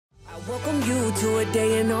you to a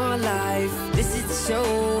day in our life. This is the show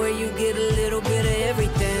where you get a little bit of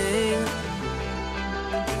everything.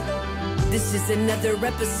 This is another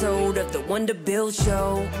episode of the Wonder Bill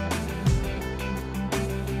Show.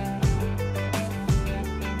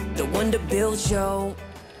 The Wonder Bill Show.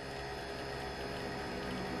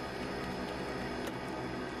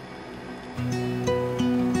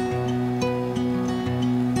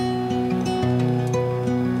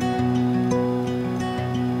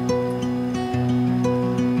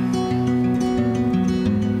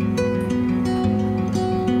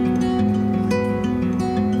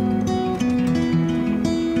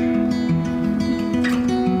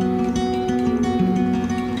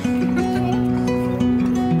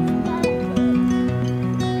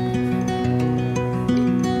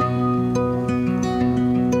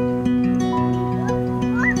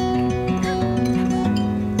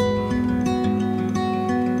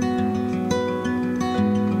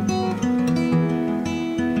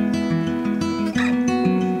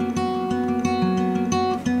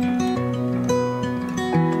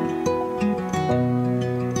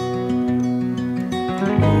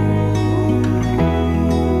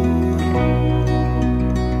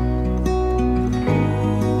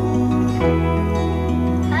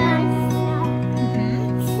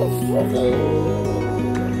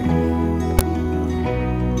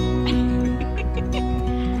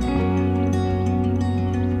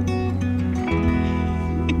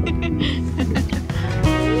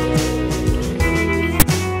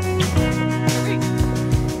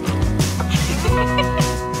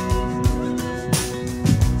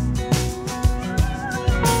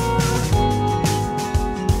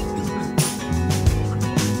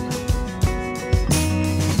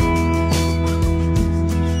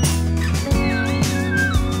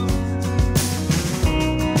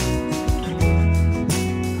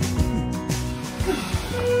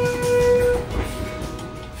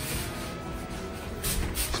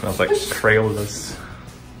 Smells like Crayolas.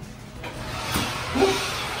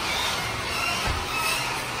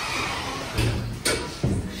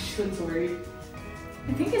 She's worried.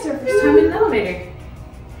 I think it's our first time in an elevator.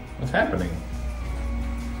 What's happening?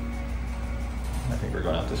 I think we're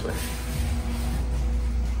going out this way.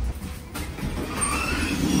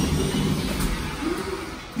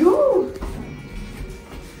 Go!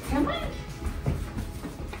 Come on.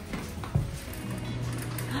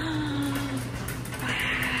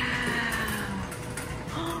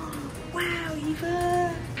 Wow,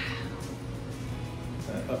 Eva!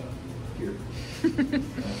 Up here.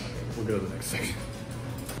 We'll go to the next section.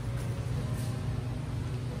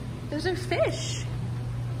 Those are fish.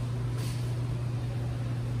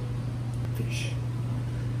 Fish.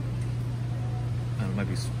 I don't know, it might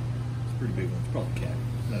be. It's a pretty big one. It's probably a cat,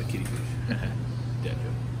 not a kitty fish. Dead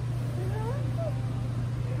joke.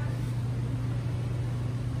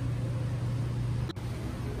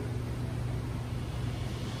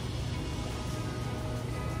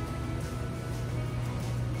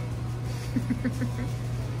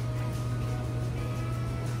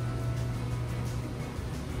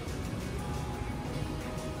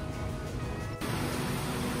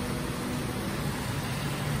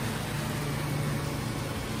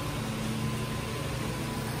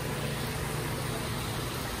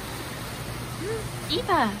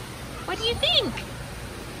 Eva, what do you think?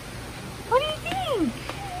 What do you think?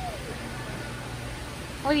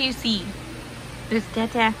 What do you see? There's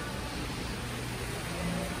Tata.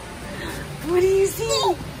 What do you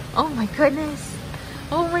see? Oh my goodness.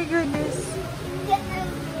 Oh my goodness.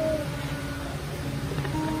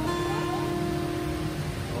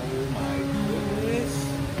 Oh my goodness.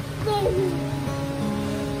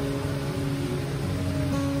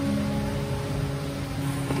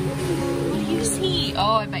 What do you see?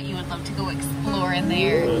 Oh, I bet you would love to go explore in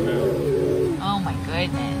there. Oh my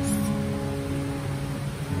goodness.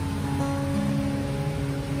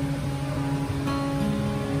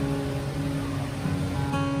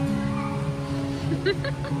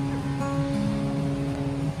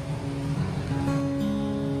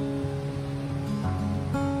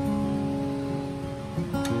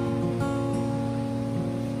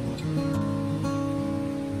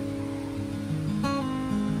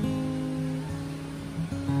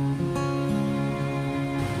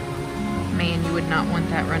 Man, you would not want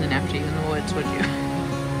that running after you in the woods, would you?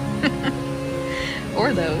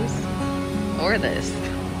 Or those. Or this.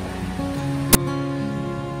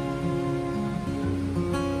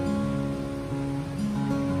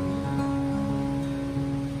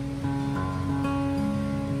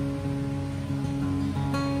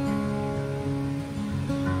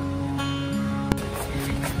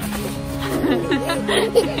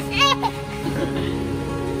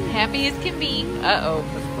 happy as can be. Uh-oh.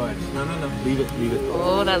 That's fudge. No, no, no. Leave it, leave it.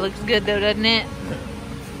 Oh, that looks good though, doesn't it?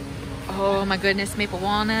 Oh my goodness, maple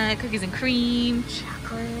walnut, cookies and cream,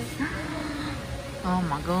 chocolate. Oh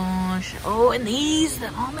my gosh. Oh, and these,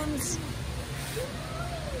 the almonds.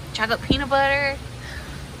 Chocolate peanut butter.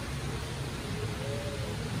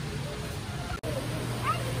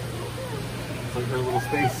 It's like her little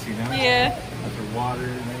space, you know? Yeah. With her water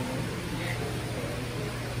and everything.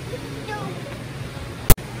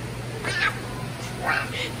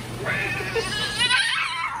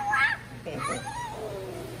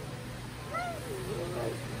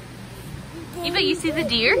 Eva, you see the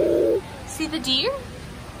deer? See the deer?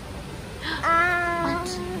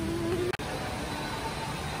 What?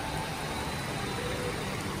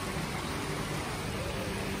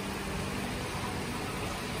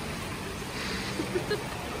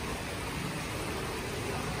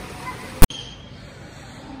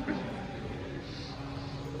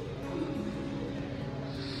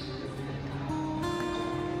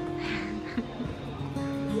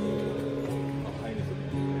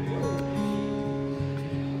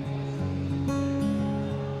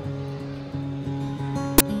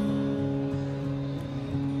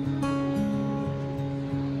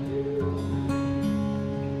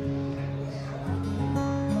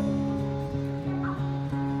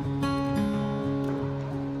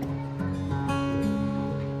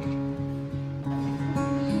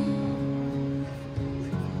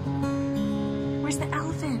 Where's the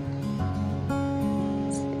elephant?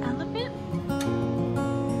 Is it the elephant?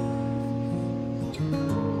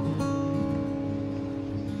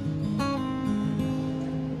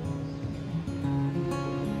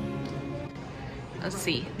 Let's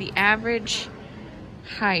see. The average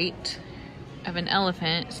height of an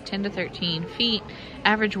elephant is 10 to 13 feet.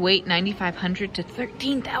 Average weight 9,500 to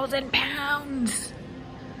 13,000 pounds.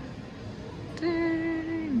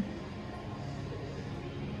 Dang.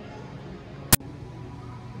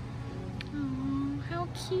 Oh, how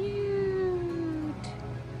cute.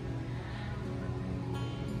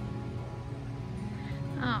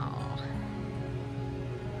 Oh.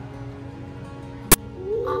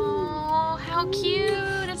 Oh, how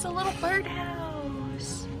cute. It's a little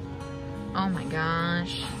birdhouse. Oh my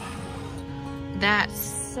gosh. That's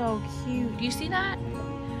so cute. Do you see that?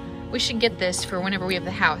 We should get this for whenever we have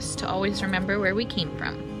the house to always remember where we came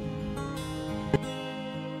from.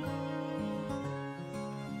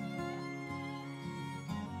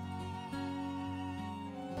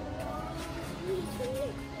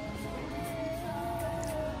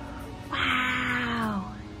 Wow.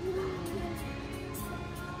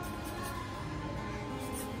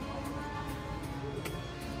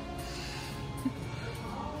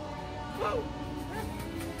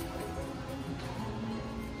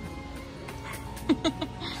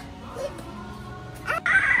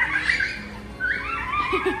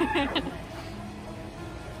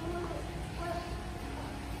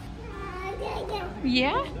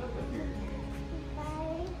 Yeah?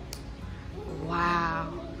 Wow.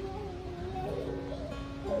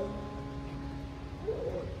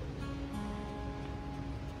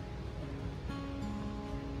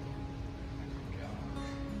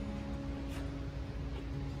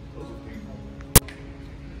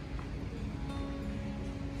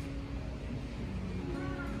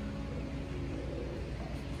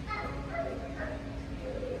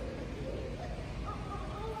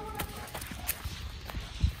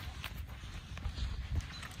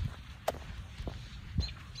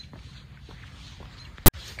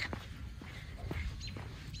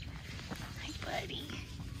 Buddy.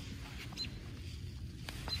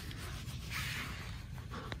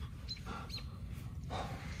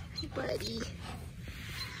 Hey, buddy.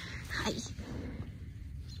 Hi.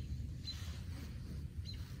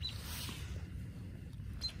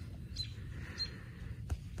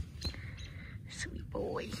 Sweet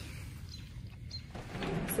boy.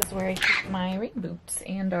 This is where I keep my rain boots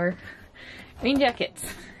and our rain jackets.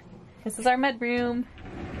 This is our mud room.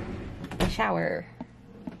 The shower.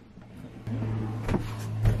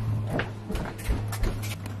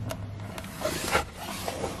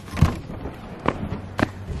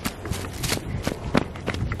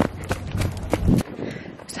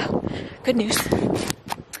 Good news.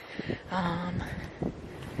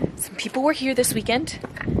 Some people were here this weekend.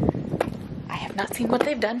 I have not seen what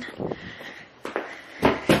they've done.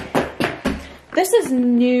 This is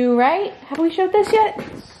new, right? Have we showed this yet?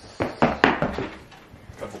 A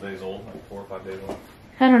couple days old, like 4 or 5 days old.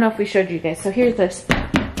 I don't know if we showed you guys, so here's this.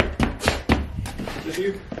 Just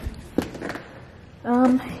you?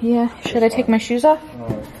 Yeah. Should I take my shoes off?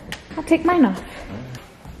 I'll take mine off.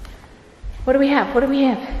 What do we have? What do we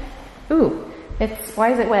have? Ooh,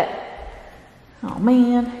 why is it wet? Oh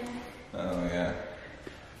man. Oh yeah.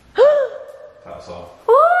 Toss off.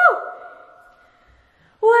 Oh!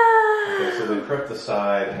 Wow. Okay, so they prepped the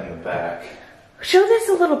side and the back. Show this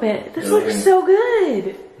a little bit. This They're looks letting- so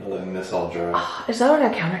good. They're letting this all dry. Oh, is that what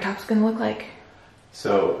our countertop's gonna look like?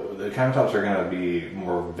 So the countertops are gonna be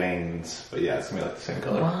more veins, but yeah, it's gonna be like the same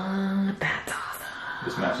color. What? That's awesome.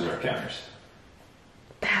 This matches our counters.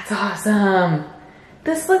 That's awesome.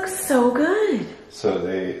 This looks so good. So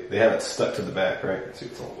they have it stuck to the back, right? See,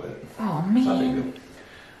 it's all wet. Oh It's not a big man. deal.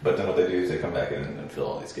 But then what they do is they come back in and fill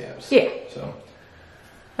all these gaps. Yeah. So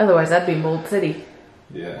Otherwise, that'd be Mold City.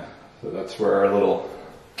 yeah, so that's where our little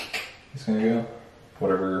is gonna go.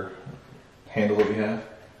 Whatever handle that we have.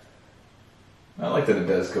 I like that it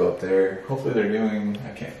does go up there. Hopefully they're doing.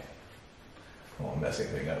 I won't mess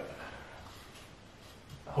anything up.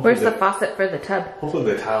 Hopefully Where's the they- faucet for the tub?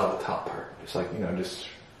 Hopefully they tile the top part, just like just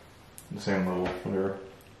the same level, whatever.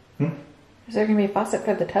 Is there gonna be a faucet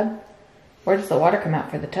for the tub? Where does the water come out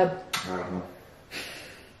for the tub? I don't know.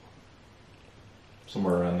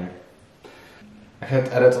 Somewhere around there. I'd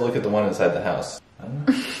have to look at the one inside the house. I don't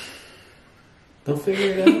know. They'll figure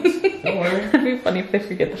it out. Don't worry. It'd be funny if they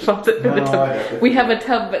forget the faucet for the No, I tub. got it. We have a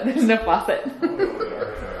tub, but there's no faucet.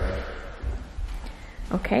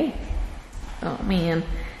 Okay. Oh man,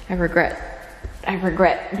 I regret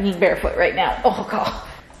being barefoot right now. Oh god.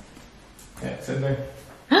 Yeah, it's in there.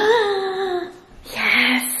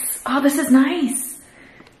 Yes. Oh, this is nice.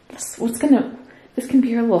 This can be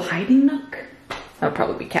your little hiding nook. That'll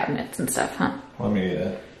probably be cabinets and stuff, huh? Let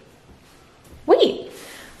me. Wait,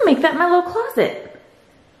 make that my little closet.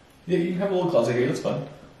 Yeah, you can have a little closet here. That's fun.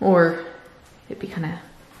 Or it'd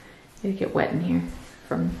get wet in here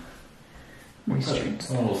from moisture and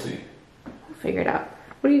stuff. Well, we'll see. We'll figure it out.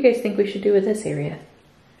 What do you guys think we should do with this area?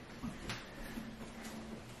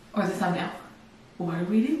 Or the thumbnail? What do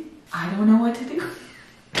we do? I don't know what to do.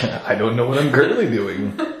 I don't know what I'm currently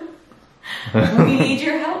doing. We need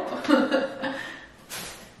your help.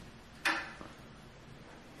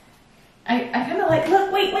 I kind of like,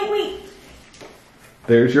 look, wait.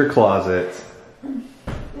 There's your closet.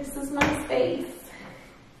 This is my space.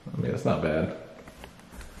 I mean, it's not bad.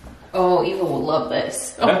 Oh, Eva will love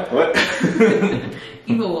this. Oh, What?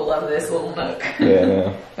 Eva will love this little nook. Yeah,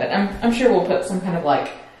 no. But I'm sure we'll put some kind of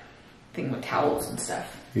like thing with towels and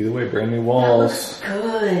stuff. Either way, brand new That walls. looks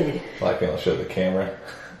good. Like I'll show the camera.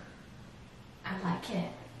 I like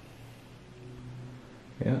it.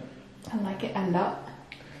 Yeah. I like it a lot.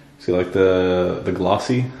 See, like the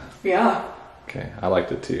glossy. Yeah. Okay, I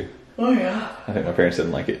liked it too. Oh yeah. I think my parents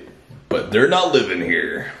didn't like it, but they're not living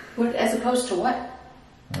here. What, as opposed to what?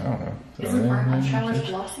 I don't know. Isn't our showers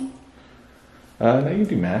glossy? No, you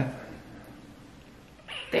do matte.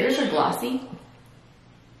 Theirs are glossy.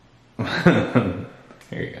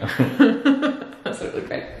 Here you go. That's really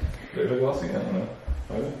great. They're glossy. I don't know.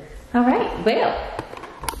 Okay. All right, well,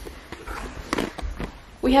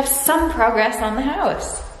 we have some progress on the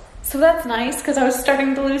house. So that's nice because I was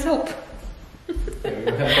starting to lose hope. Yeah,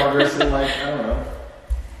 we've had progress in like, I don't know,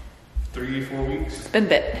 3-4 weeks. It's been a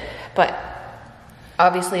bit, but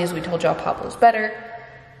obviously, as we told y'all, Pablo's better.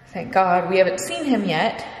 Thank God. We haven't seen him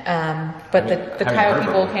yet, but the haven't tile heard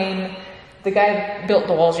people from came. The guy built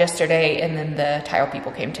the walls yesterday, and then the tile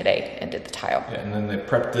people came today and did the tile. Yeah, and then they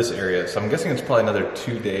prepped this area, so I'm guessing it's probably another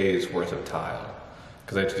 2 days worth of tile.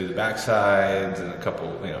 Because they have to do the back sides and a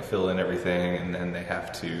couple, fill in everything, and then they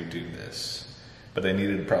have to do this. But they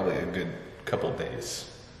needed probably a good couple days.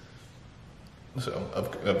 So,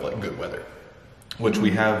 of like good weather. Which we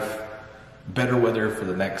have better weather for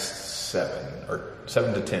the next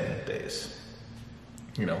 7 to 10 days.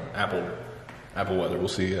 Apple weather. We'll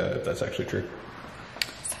see if that's actually true.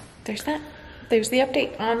 So there's that. There's the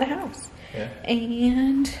update on the house. Yeah.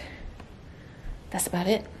 And that's about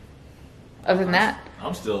it. Other than that,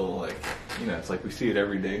 I'm still like, it's like we see it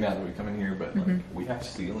every day now that we come in here, but like we have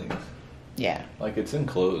ceilings. yeah. Like it's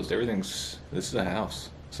enclosed. This is a house.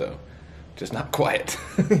 So just not quiet.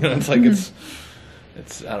 It's like it's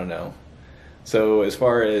I don't know. So as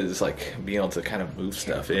far as like being able to kind of move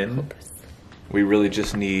stuff in, we really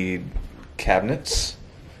just need cabinets,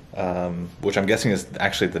 which I'm guessing is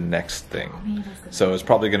actually the next thing. So it's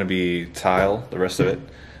probably going to be tile, the rest of it,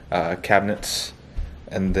 cabinets,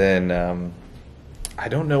 and then I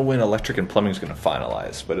don't know when electric and plumbing is going to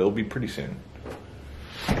finalize, but it'll be pretty soon.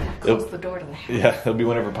 Close the door to the house. Yeah, it'll be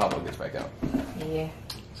whenever Pablo gets back out. Yeah.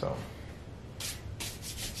 So,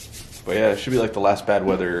 but yeah, it should be like the last bad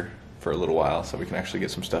weather for a little while, so we can actually get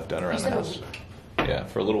some stuff done around the house. Yeah,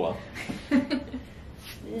 for a little while.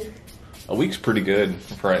 A week's pretty good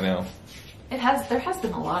for right now. There has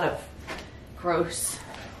been a lot of gross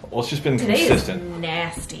Well, it's just been Today consistent. is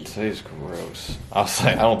nasty. Today's gross. I was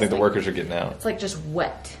like, I don't think the workers are getting out. It's like just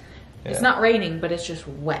wet. Yeah. It's not raining, but it's just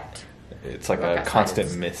wet. It's like Look a outside, constant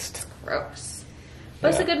it's mist. Gross. But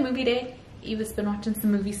it's Yeah. a good movie day. Eva's been watching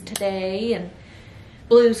some movies today, and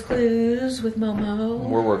Blue's Clues with Momo.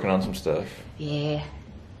 We're working on some stuff. Yeah,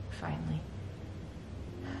 finally.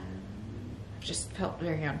 I've just felt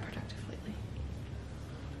very unproductive lately.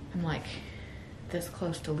 I'm like this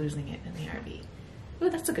close to losing it in the RV. Ooh,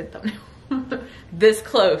 that's a good thumbnail. This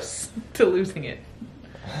close to losing it.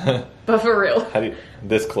 But for real. How do you,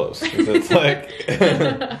 this close? It's like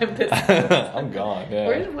I'm this close. I'm gone.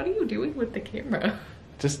 Yeah. What are you doing with the camera?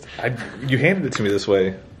 Just you handed it to me this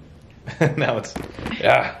way. Now it's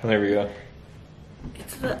there we go.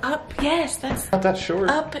 It's the up. Yes, that's Not that short.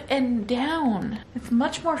 up and down. It's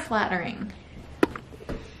much more flattering.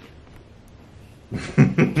 You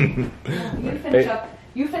finish up.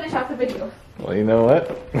 You finish out the video. Well, you know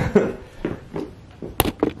what? Did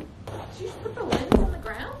you just put the lens on the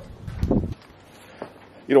ground?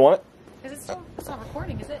 You don't want it? Is it still? It's not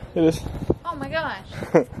recording, is it? It is. Oh my gosh.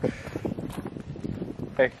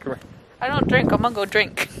 Hey, come here. I don't drink. I'm gonna go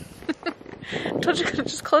drink. Told you to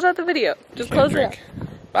just close out the video. Just close it out.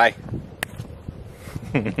 Bye.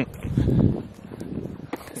 It's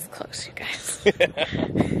close, you guys.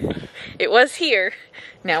 It was here.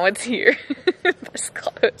 Now it's here. This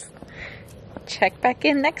close. Check back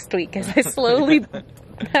in next week as I slowly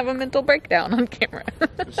have a mental breakdown on camera.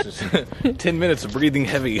 It's just 10 minutes of breathing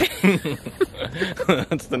heavy.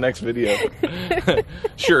 That's the next video.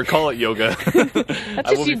 Sure, call it yoga.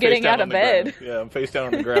 That's just you getting out of bed. Yeah, I'm face down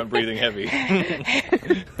on the ground breathing heavy.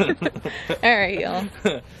 All right, y'all.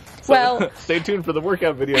 So, Well, stay tuned for the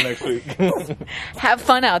workout video next week. have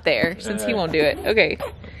fun out there since he won't do it. Okay.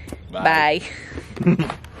 Bye.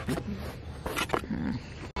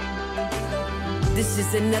 This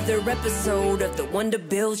is another episode of the Wonder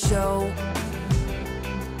Bill Show.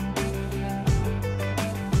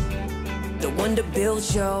 The Wonder Bill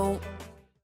Show.